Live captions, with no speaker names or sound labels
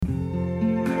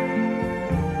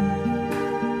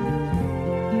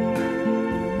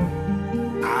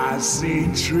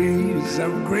see trees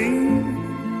of green,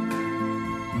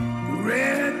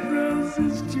 red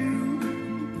roses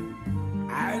too.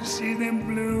 I see them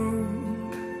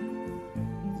bloom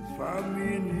for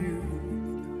me and you,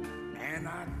 and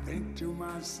I think to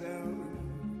myself.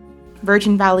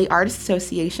 Virgin Valley Artists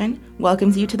Association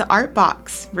welcomes you to the Art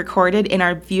Box, recorded in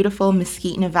our beautiful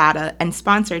Mesquite, Nevada, and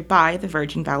sponsored by the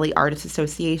Virgin Valley Artists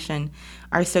Association.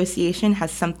 Our association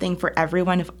has something for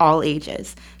everyone of all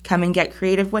ages. Come and get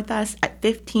creative with us at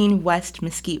 15 West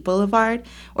Mesquite Boulevard,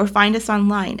 or find us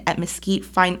online at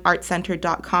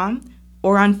mesquitefineartcenter.com,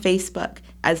 or on Facebook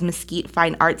as Mesquite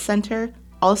Fine Arts Center,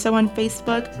 also on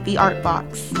Facebook, The Art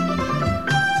Box.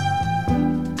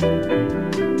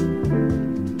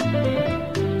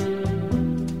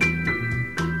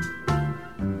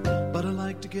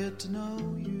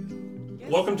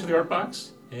 Welcome to the Art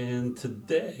Box, and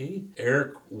today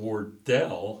Eric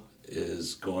Wordal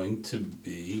is going to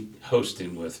be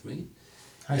hosting with me.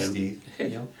 Hi, Steve. Hey,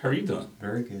 yep. How are you doing?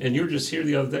 Very good. And you were just here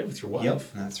the other day with your wife. Yep,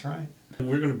 that's right. And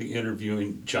we're going to be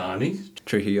interviewing Johnny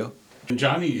Trujillo. And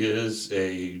Johnny is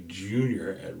a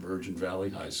junior at Virgin Valley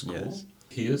High School. Yes.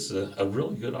 He is a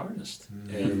really good artist.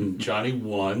 And Johnny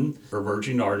won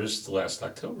Emerging Artist last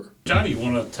October. Johnny, you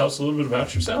want to tell us a little bit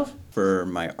about yourself? For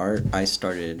my art, I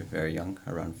started very young,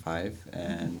 around 5,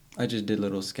 and I just did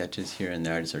little sketches here and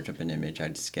there. I'd search up an image,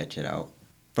 I'd sketch it out.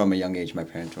 From a young age, my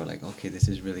parents were like, okay, this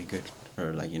is really good,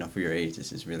 or like, for your age,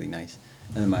 this is really nice.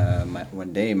 And then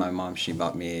one day, my mom, she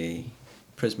bought me a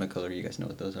Prismacolor. You guys know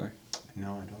what those are?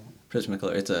 No, I don't.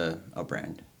 Prismacolor, it's a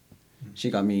brand. She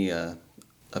got me a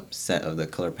set of the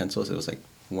color pencils. It was like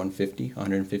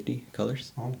 150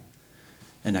 colors. Oh.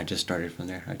 And I just started from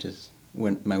there. I just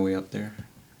went my way up there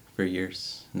for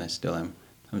years, and I still am.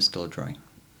 I'm still drawing.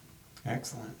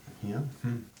 Excellent. Yeah.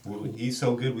 Well, he's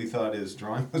so good we thought his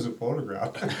drawing was a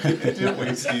photograph. Didn't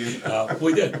we, Steve?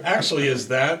 We did. Actually, is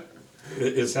that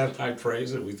high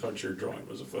praise that we thought your drawing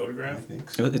was a photograph? I think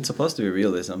so. It's supposed to be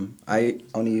realism. I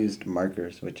only used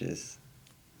markers, which is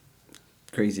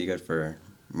crazy good for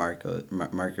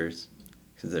markers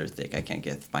because they're thick. I can't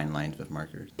get fine lines with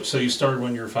markers. So you started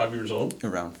when you were 5 years old?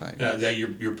 Around 5.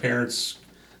 Your parents,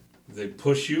 they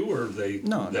push you, or they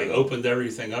opened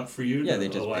everything up for you? Yeah, they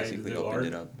just basically opened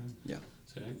it up. Yeah.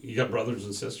 So you got brothers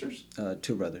and sisters?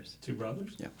 2 brothers. 2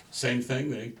 brothers? Yeah. Same thing,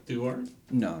 they do art?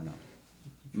 No.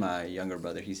 My younger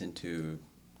brother, he's into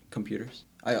computers.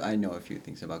 I know a few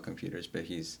things about computers, but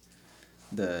he's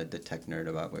the tech nerd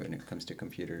about when it comes to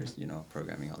computers,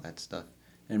 programming, all that stuff.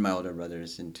 And my older brother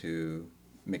is into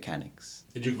mechanics.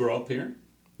 Did you grow up here?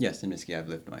 Yes, in Mesquite. I've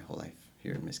lived my whole life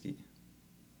here in Mesquite.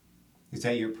 Is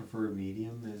that your preferred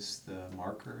medium, is the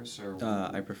markers? Or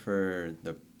I prefer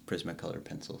the Prismacolor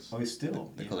pencils. Oh,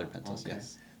 still? The colored pencils, okay.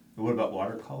 yes. What about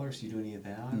watercolors? Do you do any of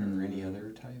that, or any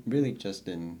other type? Really just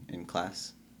in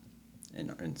class,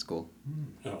 in school.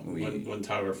 When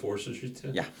Tyler forces you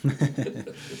to? Yeah.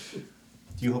 Do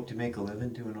you hope to make a living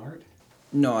doing art?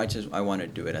 No, I want to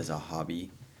do it as a hobby.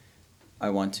 I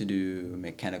want to do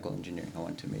mechanical engineering. I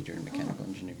want to major in mechanical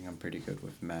engineering. I'm pretty good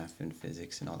with math and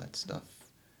physics and all that stuff.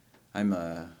 I'm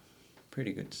a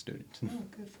pretty good student. Oh,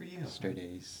 good for you. Straight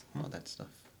A's, all that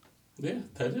stuff. Yeah,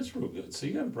 that is real good. So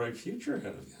you got a bright future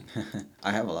ahead of you.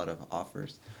 I have a lot of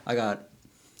offers. I got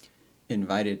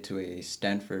invited to a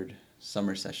Stanford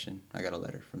summer session. I got a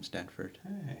letter from Stanford.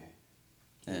 Hey.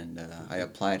 And I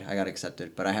applied. I got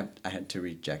accepted, but I had to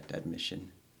reject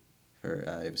admission.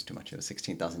 It was too much. It was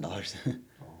 $16,000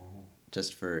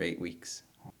 just for 8 weeks.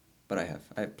 But I have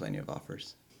plenty of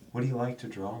offers. What do you like to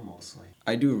draw mostly?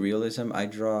 I do realism. I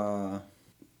draw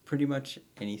pretty much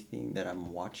anything that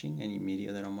I'm watching, any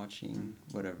media that I'm watching,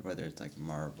 whether it's like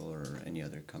Marvel or any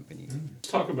other company. Let's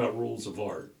talk about rules of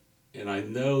art. And I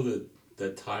know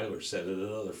that Tyler said it.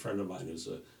 Another friend of mine who's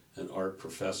an art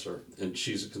professor, and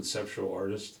she's a conceptual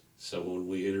artist. So when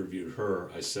we interviewed her,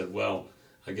 I said, well,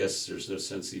 I guess there's no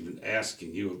sense even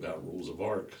asking you about rules of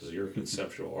art because you're a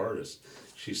conceptual artist.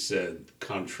 She said,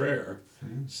 contraire,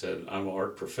 said, I'm an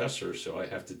art professor, so I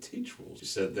have to teach rules. She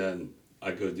said, then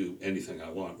I go do anything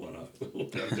I want when I'm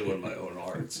doing my own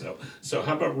art. So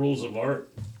how about rules of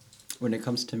art? When it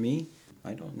comes to me,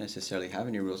 I don't necessarily have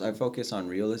any rules. I focus on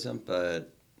realism,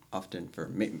 but often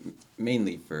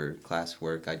mainly for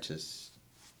classwork, I just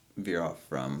veer off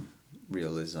from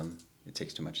realism. It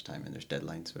takes too much time, and there's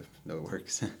deadlines with no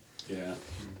works. Yeah.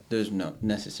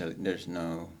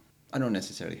 I don't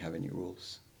necessarily have any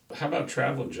rules. How about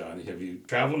traveling, Johnny? Have you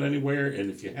traveled anywhere?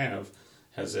 And if you have,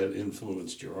 has that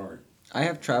influenced your art? I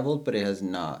have traveled, but it has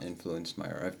not influenced my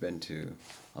art. I've been to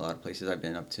a lot of places. I've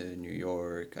been up to New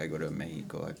York. I go to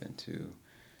Mexico. I've been to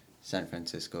San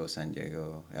Francisco, San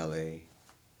Diego, LA.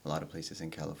 a lot of places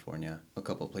in California, a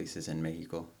couple places in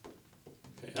Mexico.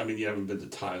 Okay. I mean, you haven't been to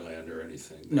Thailand or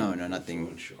anything? No, nothing.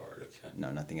 Influence your art, okay.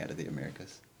 No, nothing out of the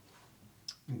Americas.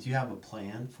 Do you have a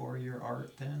plan for your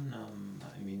art then?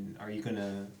 I mean, are you going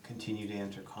to continue to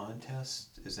enter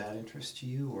contests? Does that interest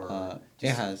you? Or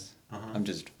it has. Uh-huh. I'm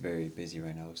just very busy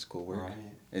right now with schoolwork. Right.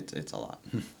 It's a lot.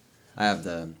 I have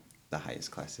the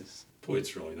highest classes. Boy,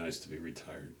 it's really nice to be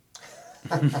retired.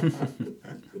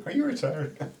 Are you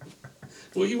retired?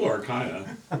 Well, you are, kind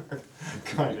of.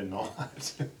 Kind of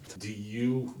not. Do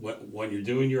you, when you're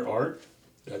doing your art,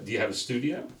 do you have a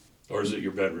studio? Or is it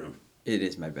your bedroom? It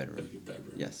is my bedroom. Your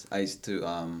bedroom. Yes, I used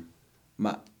to.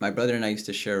 My brother and I used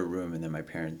to share a room, and then my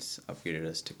parents upgraded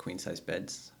us to queen size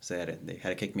beds. So they had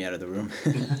to kick me out of the room,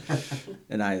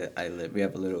 and we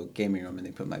have a little gaming room, and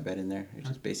they put my bed in there. It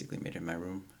just basically made it my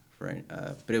room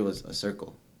but it was a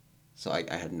circle, so I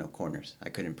had no corners. I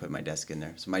couldn't put my desk in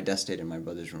there. So my desk stayed in my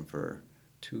brother's room for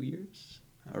 2 years,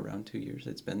 around 2 years.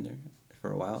 It's been there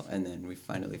for a while, and then we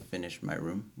finally finished my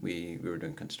room. We were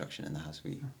doing construction in the house.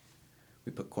 We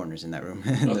put corners in that room.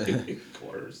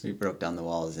 Corners. We broke down the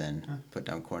walls and put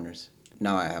down corners.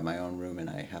 Now I have my own room and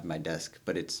I have my desk,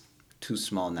 but it's too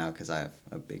small now because I have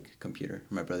a big computer.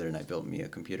 My brother and I built me a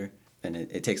computer, and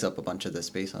it takes up a bunch of the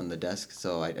space on the desk,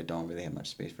 so I don't really have much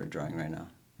space for drawing right now.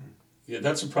 Yeah,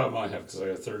 that's a problem I have because I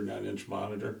got a 39-inch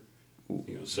monitor.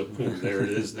 So boom, there it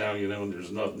is now, and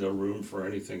there's no room for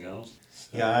anything else.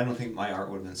 So. Yeah, I don't think my art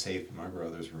would have been safe in my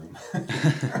brother's room.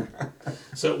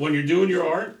 So when you're doing your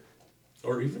art,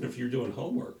 or even if you're doing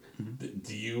homework,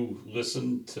 do you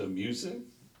listen to music?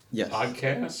 Yes.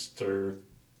 Podcast or?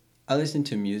 I listen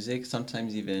to music,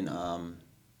 sometimes even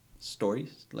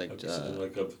stories.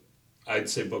 I'd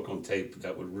say book on tape.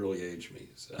 That would really age me.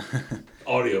 So.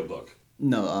 Audiobook.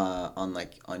 No, on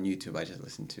YouTube,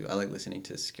 I like listening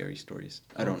to scary stories.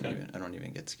 I don't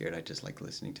even get scared. I just like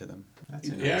listening to them.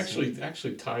 Yeah,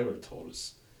 actually, Tyler told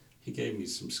us. He gave me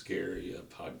some scary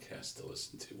podcasts to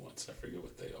listen to once. I forget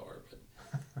what they are,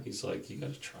 but he's like, you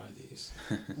got to try these.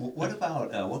 What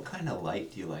about, what kind of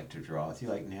light do you like to draw? Do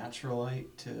you like natural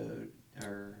light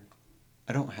or?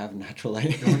 I don't have natural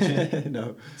light. Don't you?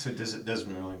 No. So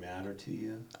doesn't really matter to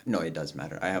you? No, it does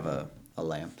matter. I have a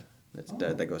lamp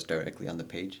that goes directly on the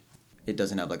page. It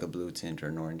doesn't have like a blue tint or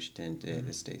an orange tint.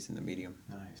 It stays in the medium.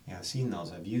 Nice. Yeah, I've seen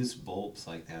those. I've used bulbs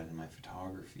like that in my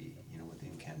photography, with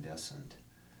incandescent.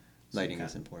 Lighting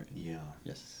is important. Yeah.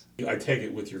 Yes. I take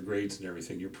it with your grades and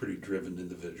everything, you're a pretty driven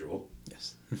individual.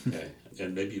 Yes. Okay.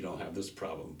 And maybe you don't have this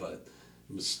problem, but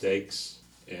mistakes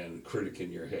and critic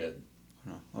in your head.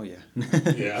 Oh yeah.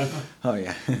 Yeah? Oh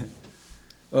yeah.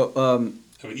 Well,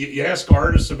 I mean, you ask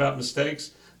artists about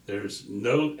mistakes, there's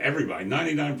everybody,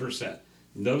 99%,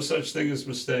 no such thing as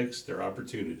mistakes, they're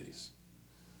opportunities.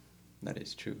 That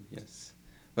is true, yes.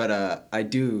 But I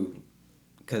do,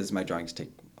 because my drawings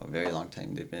take a very long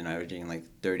time. They've been averaging like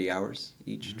 30 hours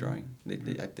each drawing. They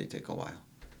take a while.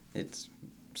 It's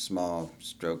small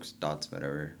strokes, dots,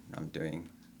 whatever I'm doing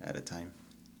at a time.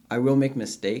 I will make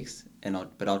mistakes,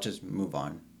 but I'll just move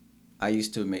on. I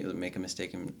used to make a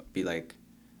mistake and be like,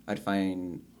 I'd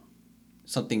find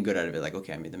something good out of it. Like,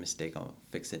 okay, I made the mistake. I'll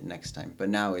fix it next time. But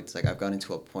now it's like I've gotten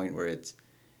to a point where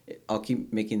I'll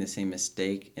keep making the same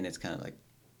mistake, and it's kind of like,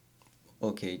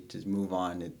 okay, just move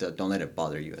on. Don't let it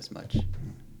bother you as much.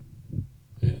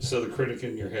 Yeah, so the critic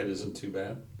in your head isn't too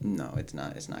bad? No, it's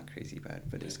not. It's not crazy bad,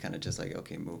 but it's kind of just like,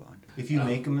 okay, move on. If you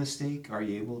make a mistake, are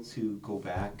you able to go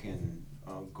back and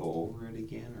go over it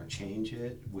again or change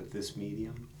it with this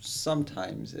medium?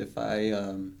 Sometimes, if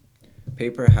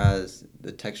paper has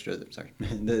the texture of the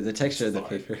texture of the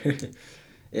paper.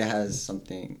 It has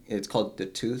something. It's called the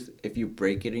tooth. If you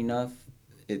break it enough,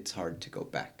 it's hard to go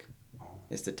back.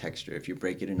 It's the texture. If you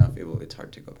break it enough, it's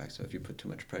hard to go back. So if you put too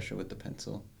much pressure with the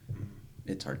pencil,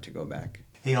 it's hard to go back.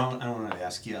 Hey, I want to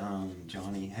ask you,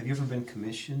 Johnny, have you ever been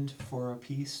commissioned for a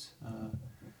piece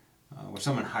where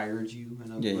someone hired you?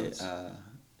 In other words?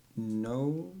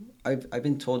 No, I've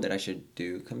been told that I should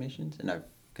do commissions, and I've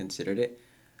considered it.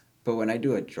 But when I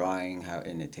do a drawing,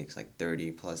 and it takes like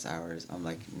 30 plus hours, I'm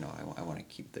like, no, I want to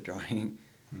keep the drawing.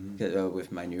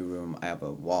 With my new room, I have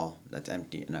a wall that's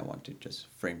empty, and I want to just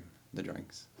frame the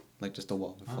drawings, like just a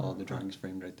wall with all the drawings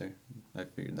framed right there. I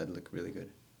figured that'd look really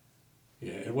good.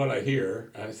 Yeah, and what I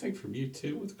hear, I think from you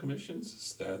too with commissions,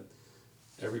 is that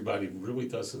everybody really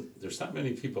doesn't, there's not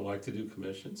many people like to do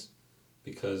commissions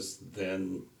because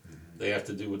then they have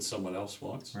to do what someone else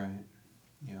wants. Right,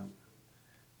 yeah.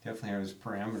 Definitely there's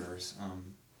parameters.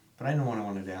 But I know what I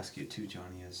wanted to ask you too,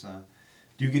 Johnny, is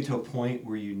do you get to a point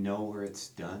where you know where it's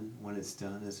done, when it's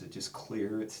done? Is it just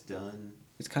clear it's done?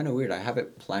 It's kind of weird. I have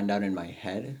it planned out in my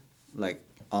head, like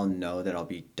I'll know that I'll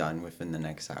be done within the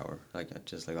next hour. Like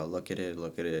I'll look at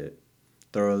it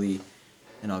thoroughly,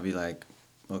 and I'll be like,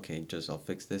 okay, I'll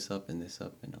fix this up, and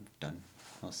I'm done.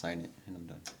 I'll sign it, and I'm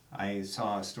done. I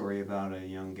saw a story about a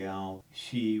young gal.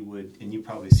 She would, and you've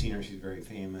probably seen her, she's very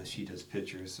famous. She does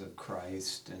pictures of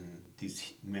Christ and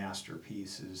these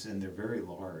masterpieces, and they're very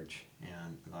large,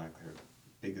 and like they're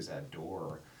big as that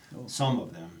door. Oh. Some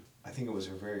of them. I think it was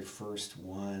her very first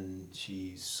one.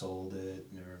 She sold it,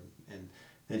 and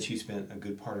then she spent a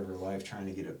good part of her life trying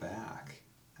to get it back.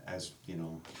 As you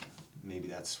know, maybe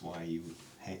that's why you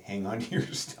hang on to your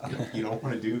stuff. You don't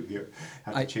want to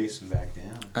have to chase them back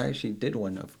down. I actually did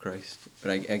one of Christ,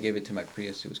 but I gave it to my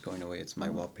Prius who was going away. It's my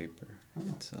wallpaper. Oh.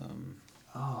 It's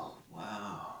Oh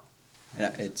wow!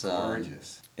 It's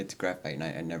gorgeous. It's graphite, and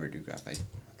I never do graphite.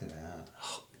 Look at that!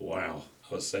 Oh, wow.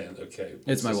 I was saying, okay.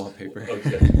 It's my wallpaper.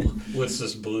 Okay. What's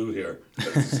this blue here?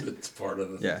 It's part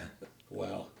of the... Yeah.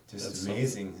 Wow. Just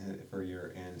amazing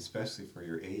and especially for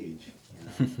your age.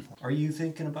 You know? Are you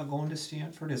thinking about going to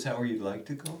Stanford? Is that where you'd like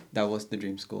to go? That was the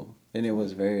dream school. And it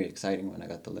was very exciting when I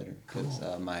got the letter. Because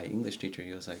Cool. My English teacher,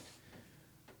 he was like,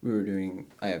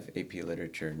 I have AP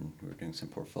Literature, and we were doing some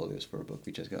portfolios for a book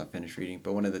we just got finished reading.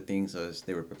 But one of the things was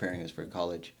they were preparing us for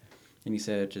college. And he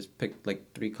said, just pick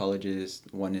like 3 colleges.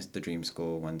 One is the dream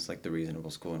school, one's like the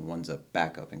reasonable school, and one's a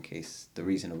backup in case the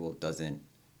reasonable doesn't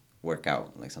work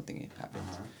out, like something happens.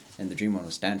 Uh-huh. And the dream one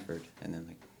was Stanford. And then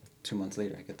like 2 months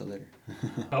later, I get the letter.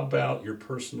 How about your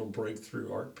personal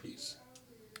breakthrough art piece?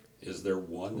 Is there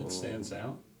one that stands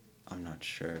out? I'm not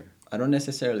sure. I don't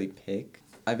necessarily pick.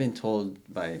 I've been told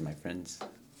by my friends,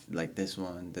 like this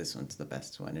one's the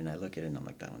best one. And I look at it and I'm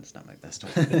like, that one's not my best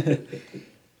one.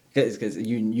 Because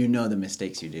you know the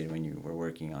mistakes you did when you were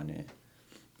working on it.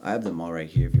 I have them all right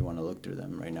here if you want to look through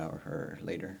them right now or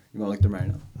later. You want to look through them right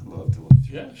now? I'd love to look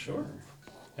through. Yeah, sure.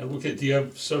 And do you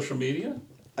have social media?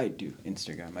 I do.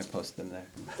 Instagram. I post them there.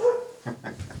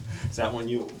 Is that one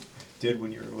you did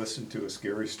when you were listening to a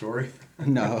scary story?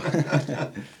 No.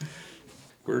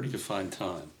 Where do you find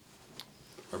time?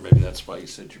 Or maybe that's why you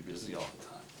said you're busy all the time.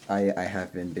 I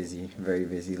have been busy, very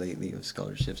busy lately with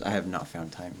scholarships. I have not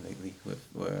found time lately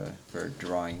for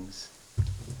drawings.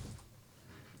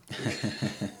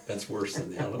 That's worse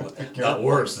than the other one. Not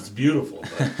worse, it's beautiful.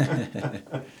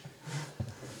 But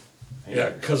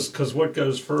yeah, because what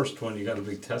goes first when you got a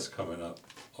big test coming up?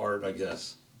 Art, I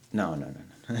guess. No.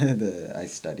 I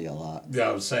study a lot. Yeah,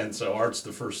 I was saying, so art's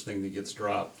the first thing that gets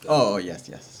dropped. Oh,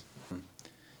 yes.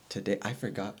 Today, I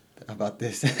forgot about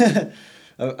this.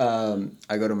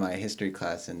 I go to my history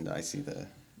class and I see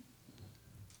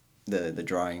the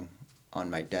drawing on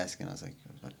my desk, and I was like,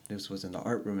 this was in the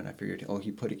art room, and I figured, oh,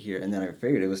 he put it here, and then I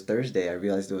figured it was Thursday. I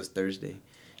realized it was Thursday.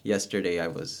 Yesterday I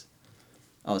was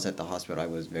at the hospital. I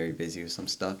was very busy with some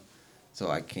stuff,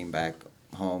 so I came back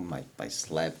home. I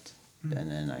slept, and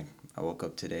then I woke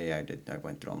up today. I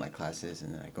went through all my classes,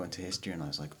 and then I go into history, and I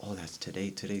was like, oh, that's today.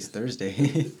 Today's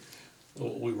Thursday.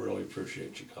 Well, we really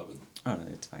appreciate you coming. Oh, no,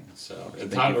 it's fine. So, Okay,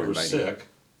 and thank you Tyler for was inviting me. sick.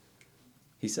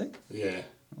 He's sick? Yeah.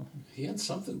 He had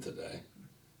something today.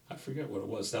 I forget what it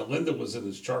was. Now, Linda was in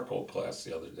his charcoal class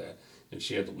the other day, and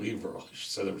she had to leave early. She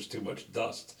said there was too much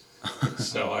dust.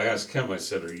 So I asked him, I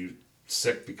said, are you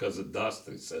sick because of dust?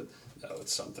 And he said, no,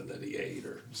 it's something that he ate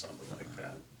or something like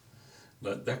that.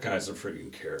 But that guy's a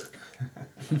friggin' character.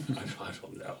 I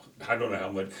don't know. I don't know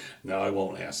how much. No, I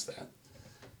won't ask that.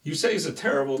 You say he's a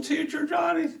terrible teacher,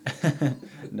 Johnny?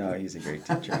 No, he's a great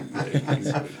teacher. Yeah, he's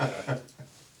a good guy.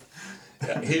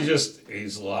 Yeah,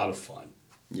 he's a lot of fun.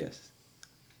 Yes.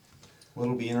 Well,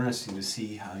 it'll be interesting to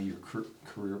see how your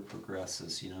career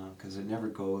progresses, because it never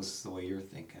goes the way you're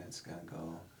thinking it's going to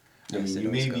go. Yes, you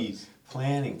may be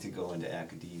planning to go into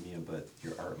academia, but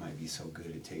your art might be so good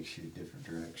it takes you a different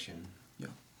direction. Yeah.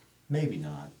 Maybe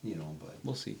not, but...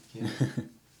 We'll see. Yeah.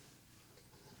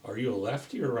 Are you a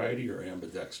lefty or righty or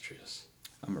ambidextrous?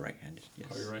 I'm a right-handed,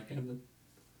 yes. Are you right-handed?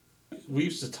 We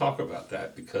used to talk about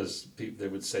that because they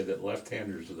would say that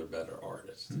left-handers are the better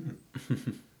artists.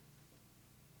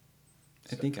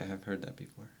 I think I have heard that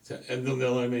before. And then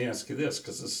let me ask you this,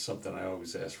 because this is something I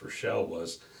always ask Rochelle,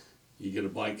 was you get a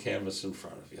blank canvas in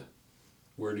front of you.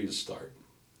 Where do you start?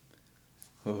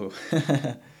 Oh,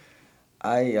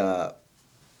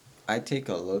 I take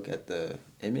a look at the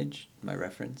image, my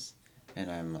reference, and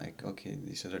I'm like, okay,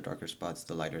 these are the darker spots,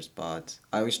 the lighter spots.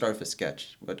 I always start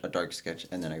with a dark sketch,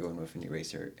 and then I go in with an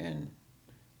eraser and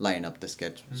line up the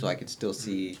sketch so I can still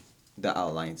see the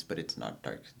outlines, but it's not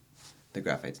dark. The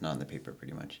graphite's not on the paper,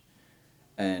 pretty much.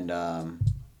 And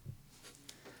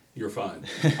You're fine.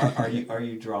 Are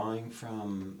you drawing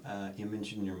from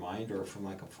image in your mind or from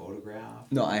like a photograph?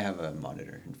 no, I have a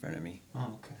monitor in front of me.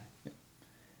 Oh, okay.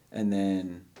 And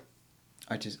then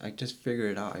I just figure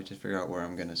it out. I just figure out where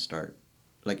I'm gonna start.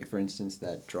 Like for instance,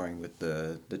 that drawing with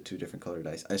the two different colored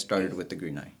eyes. I started with the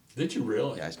green eye. Did you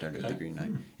really? Yeah, I started with the green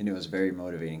eye, and it was very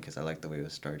motivating because I liked the way it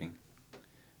was starting.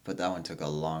 But that one took a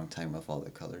long time with all the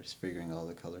colors, figuring all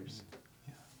the colors.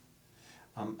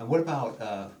 And what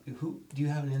about who? Do you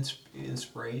have an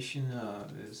inspiration?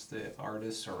 Is the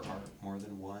artist or more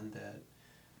than one that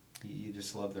you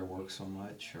just love their work so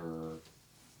much, or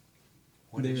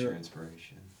what is your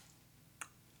inspiration?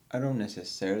 I don't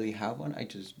necessarily have one. I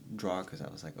just draw because I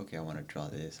was like, okay, I want to draw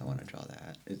this, I want to draw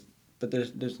that. But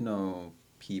there's no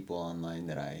people online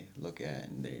that I look at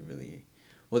and they really.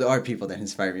 Well, there are people that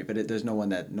inspire me, but there's no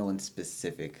one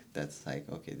specific that's like,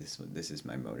 okay, this is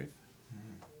my motive.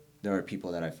 There are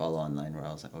people that I follow online where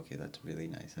I was like, okay, that's really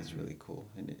nice, that's really cool,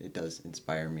 and it does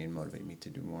inspire me and motivate me to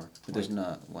do more. But there's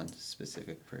not one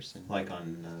specific person. Like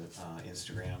on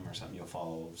Instagram or something, you'll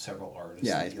follow several artists.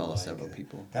 Yeah, I follow several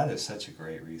people. That is such a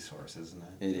great resource, isn't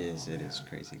it? It is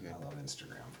crazy good. I love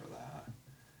Instagram for that.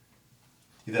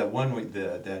 That one with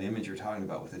that image you're talking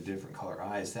about with the different color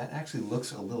eyes, that actually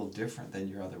looks a little different than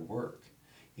your other work.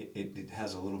 It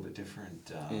has a little bit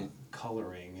different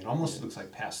coloring. It almost looks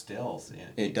like pastels.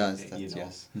 It does,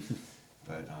 yes.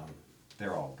 But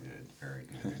they're all good, very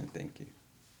good. Thank you.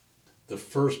 The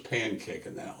first pancake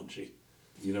analogy,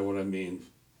 you know what I mean?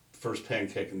 First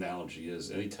pancake analogy is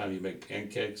anytime you make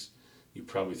pancakes, you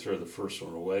probably throw the first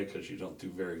one away because you don't do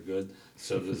very good.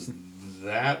 So does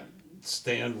that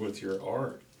stand with your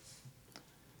art?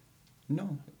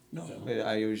 No.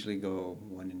 I usually go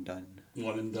one and done.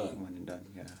 One and done. One and done,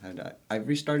 yeah. And I've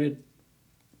restarted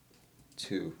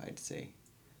two, I'd say.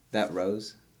 That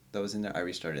rose that was in there, I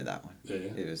restarted that one. Yeah.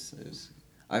 It was.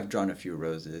 I've drawn a few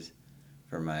roses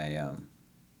for my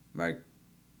my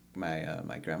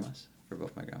grandmas, for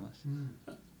both my grandmas.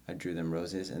 I drew them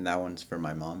roses, and that one's for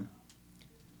my mom,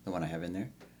 the one I have in there.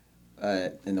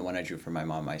 And the one I drew for my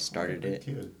mom, I started it.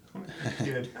 Kid.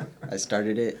 I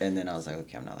started it, and then I was like,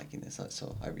 okay, I'm not liking this,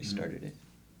 so I restarted it.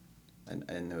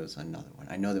 And there was another one.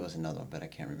 I know there was another one, but I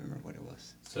can't remember what it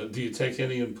was. So do you take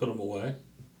any and put them away?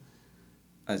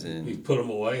 As in... You put them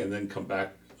away and then come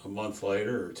back a month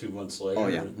later or 2 months later? Oh,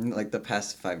 yeah. Like the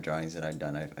past 5 drawings that I've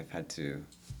done, I've had to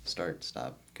start,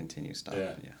 stop, continue, stop.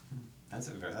 Yeah. That's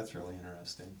really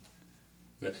interesting.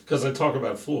 Because I talk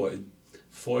about Floyd.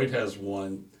 Floyd has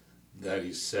one that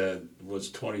he said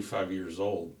was 25 years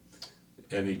old,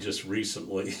 and he just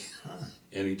recently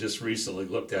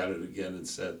looked at it again and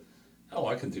said, "Oh,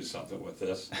 I can do something with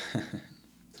this."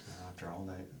 After all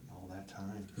that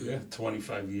time. Yeah,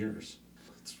 25 years.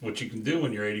 It's what you can do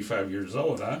when you're 85 years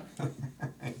old, huh?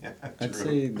 Yeah, I'd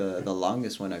say the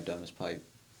longest one I've done was probably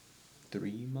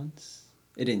 3 months.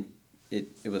 It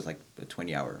was like a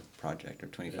 20-hour project or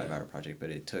 25-hour project,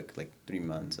 but it took like 3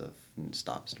 months of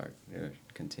stop, start,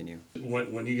 continue.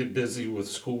 When you get busy with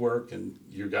schoolwork and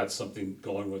you got something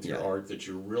going with your Yeah. art that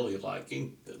you're really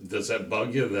liking, does that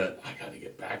bug you that I got to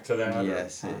get back to that?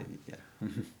 Yes, yeah.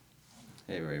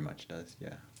 It very much does,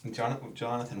 yeah.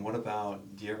 Jonathan, what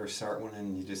about, do you ever start one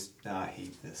and you just, I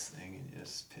hate this thing, and you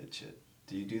just pitch it?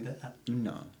 Do you do that?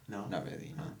 No, No? not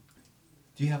really, no.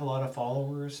 Do you have a lot of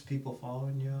followers, people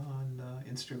following you on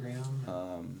Instagram?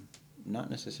 Not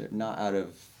necessarily, not out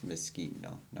of Mesquite,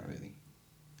 no, not really.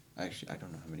 Actually, I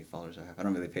don't know how many followers I have. I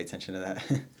don't really pay attention to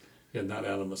that. Yeah, not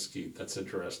out of Mesquite. That's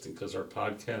interesting because our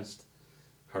podcast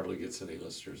hardly gets any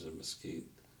listeners in Mesquite.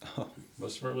 Oh.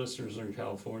 Most of our listeners are in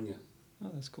California. Oh,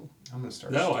 that's cool. I'm going to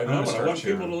start. No, I I'm know. gonna I start want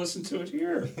sharing. people to listen to it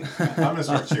here. I'm going to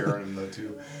start sharing them, though,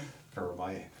 too, for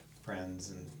my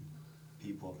friends and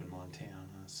people up in Montana,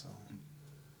 so...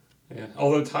 Yeah.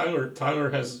 Although Tyler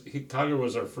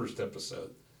was our first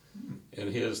episode, and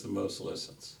he has the most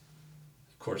listens.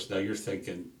 Of course, now you're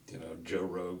thinking, Joe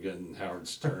Rogan, Howard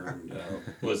Stern.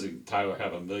 Was it Tyler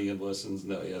have 1 million listens?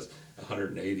 No, he has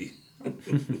 180.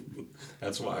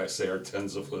 That's why I say our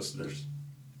tens of listeners.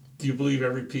 Do you believe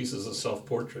every piece is a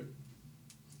self-portrait?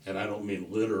 And I don't mean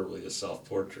literally a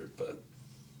self-portrait, but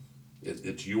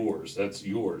it's yours. That's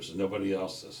yours, and nobody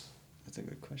else's. That's a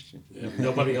good question. Yeah,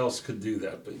 nobody else could do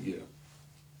that but you.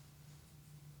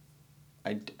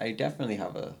 I definitely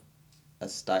have a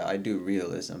style. I do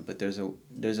realism, but there's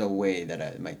a way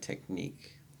that my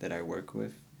technique that I work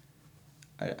with.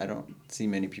 I don't see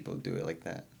many people do it like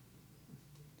that.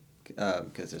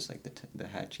 Because there's like the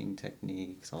hatching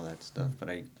techniques, all that stuff. But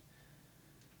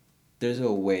there's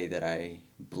a way that I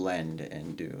blend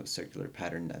and do a circular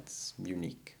pattern that's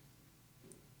unique.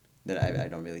 That I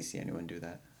don't really see anyone do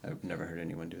that. I've never heard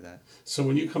anyone do that. So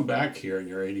when you come back here and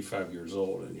you're 85 years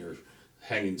old and you're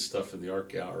hanging stuff in the art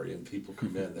gallery and people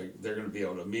come in, they're going to be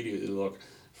able to immediately look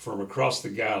from across the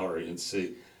gallery and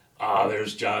see,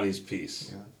 there's Johnny's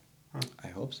piece. Yeah. I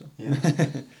hope so. Yeah.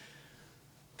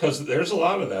 Because there's a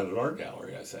lot of that at art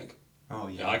gallery, I think. Oh,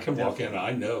 yeah. I can walk in and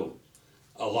definitely. I know,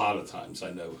 a lot of times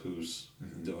I know who's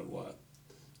doing what.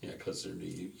 Yeah, because they're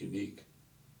unique.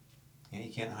 Yeah,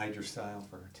 you can't hide your style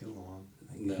for too long.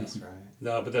 I No. guess, right?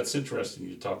 No, but that's interesting.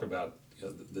 You talk about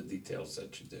the details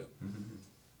that you do. Mm-hmm.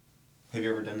 Have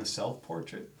you ever done a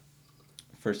self-portrait?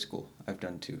 For school, I've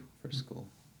done 2 for school.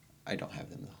 I don't have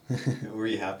them though. Were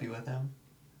you happy with them?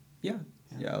 Yeah,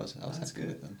 I was That's happy good.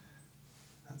 with them.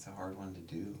 That's a hard one to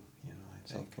do, you know, I think.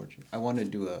 Self-portrait. I want to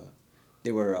do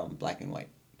they were black and white.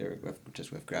 They were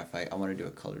just with graphite. I want to do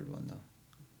a colored one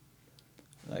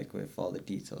though. Like with all the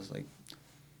details, like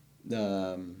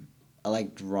I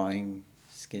like drawing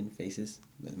skin faces,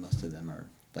 but most of them are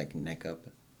like neck up.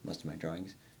 Most of my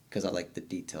drawings, because I like the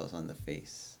details on the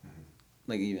face,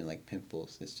 like even like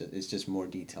pimples. It's just more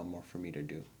detail, more for me to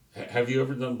do. Have you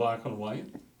ever done black on white?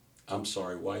 I'm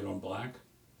sorry, white on black?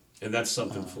 And that's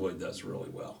something Floyd does really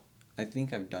well. I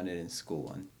think I've done it in school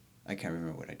one. I can't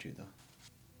remember what I drew though.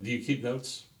 Do you keep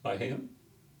notes by hand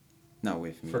Not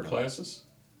with me. for no. classes?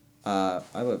 I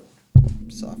have a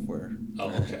software. Oh,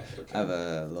 okay. I have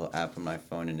a little app on my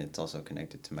phone, and it's also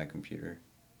connected to my computer.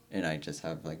 And I just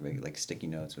have like sticky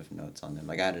notes with notes on them.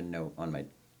 Like I had a note on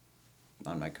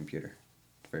my computer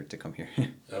for it to come here.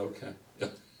 Okay.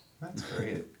 That's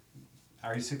great.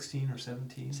 Are you 16 or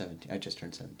 17? 17. I just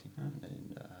turned 17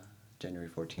 in January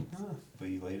 14th. Oh,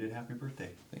 belated happy birthday.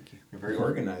 Thank you. You're very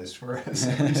organized for a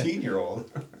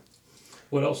 17-year-old.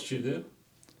 What else do you do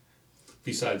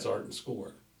besides art and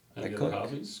schoolwork? Any I other cook.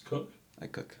 hobbies? Cook? I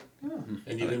cook.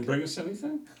 And you didn't bring us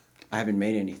anything? I haven't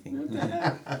made anything.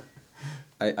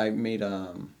 I made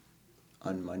on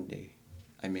Monday.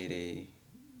 I made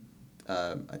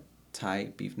a Thai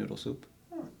beef noodle soup.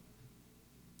 Oh.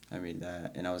 I made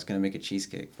that, and I was gonna make a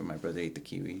cheesecake, but my brother ate the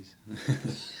kiwis.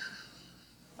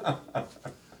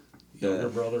 Younger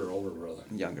brother or older brother?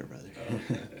 Younger brother.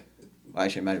 Okay. Well,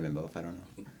 actually, it might have been both. I don't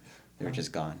know. They were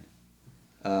just gone.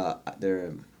 I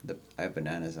have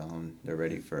bananas at home. They're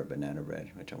ready for a banana bread,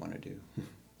 which I want to do.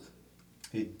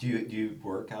 Do you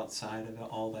work outside of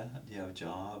all that? Do you have a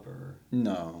job or?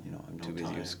 No, I'm no too busy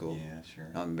time? with school. Yeah, sure.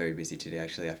 I'm very busy today,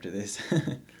 actually, after this.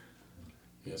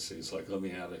 Yes, he's like, let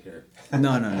me out of here.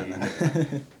 No.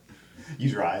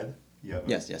 You drive? You have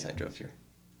Yes, I drove here.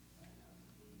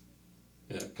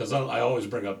 Yeah, because I always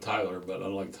bring up Tyler, but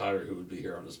unlike Tyler, who would be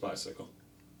here on his bicycle.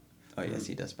 Oh, yes,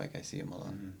 he does bike. I see him a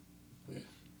lot. Yeah.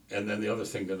 And then the other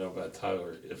thing to know about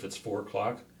Tyler, if it's 4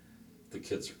 o'clock, the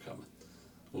kids are coming.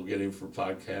 We'll get him for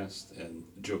podcast, and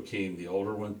Joaquin, the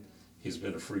older one, he's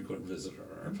been a frequent visitor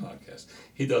on our podcast.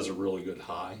 He does a really good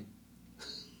hi.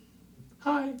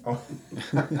 Hi. Oh.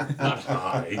 Not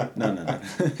hi. No.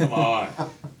 Come on.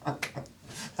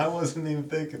 I wasn't even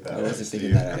thinking that. I wasn't Steve.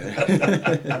 thinking that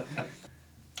either.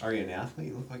 Are you an athlete?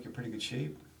 You look like you're in pretty good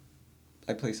shape.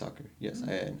 I play soccer. Yes,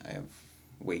 I have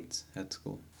weights at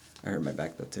school. I hurt my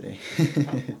back though today.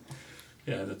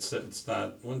 Yeah, and it's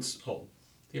not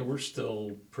yeah, we're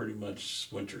still pretty much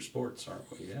winter sports,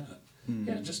 aren't we? Yeah.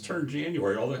 Yeah, it just turned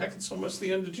January. Although heck, it's almost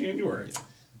the end of January.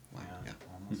 Wow. Yeah.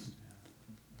 Almost.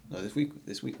 No, this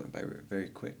week went by very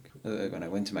quick. When I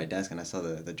went to my desk and I saw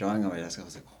the drawing on my desk, I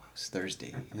was like, oh, it's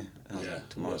Thursday. I was Yeah. like,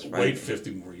 tomorrow's Wait Friday.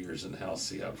 50 more years in the house,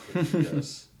 see how quick it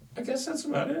goes. I guess that's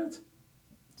about it.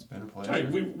 It's been a pleasure.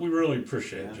 Johnny, we really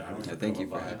appreciate it, Yeah, Johnny. Yeah, thank you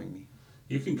coming for by. having me.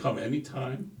 You can come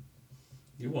anytime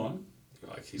you want.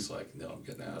 He's like, no, I'm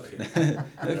getting out of here.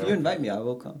 If you invite me, I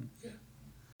will come.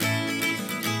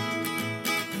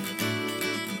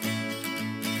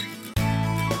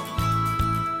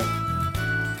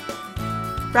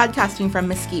 Broadcasting from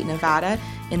Mesquite, Nevada,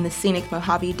 in the scenic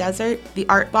Mojave Desert, the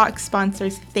Art Box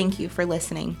sponsors thank you for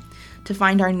listening. To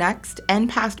find our next and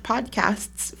past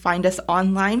podcasts, find us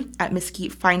online at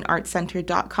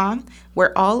mesquitefineartcenter.com,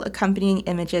 where all accompanying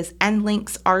images and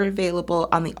links are available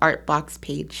on the Art Box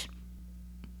page.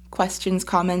 Questions,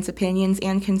 comments, opinions,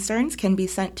 and concerns can be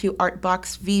sent to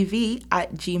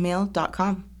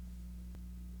artboxvv@gmail.com.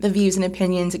 The views and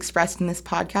opinions expressed in this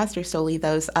podcast are solely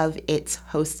those of its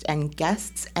hosts and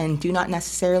guests and do not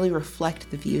necessarily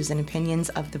reflect the views and opinions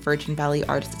of the Virgin Valley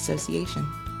Artists Association.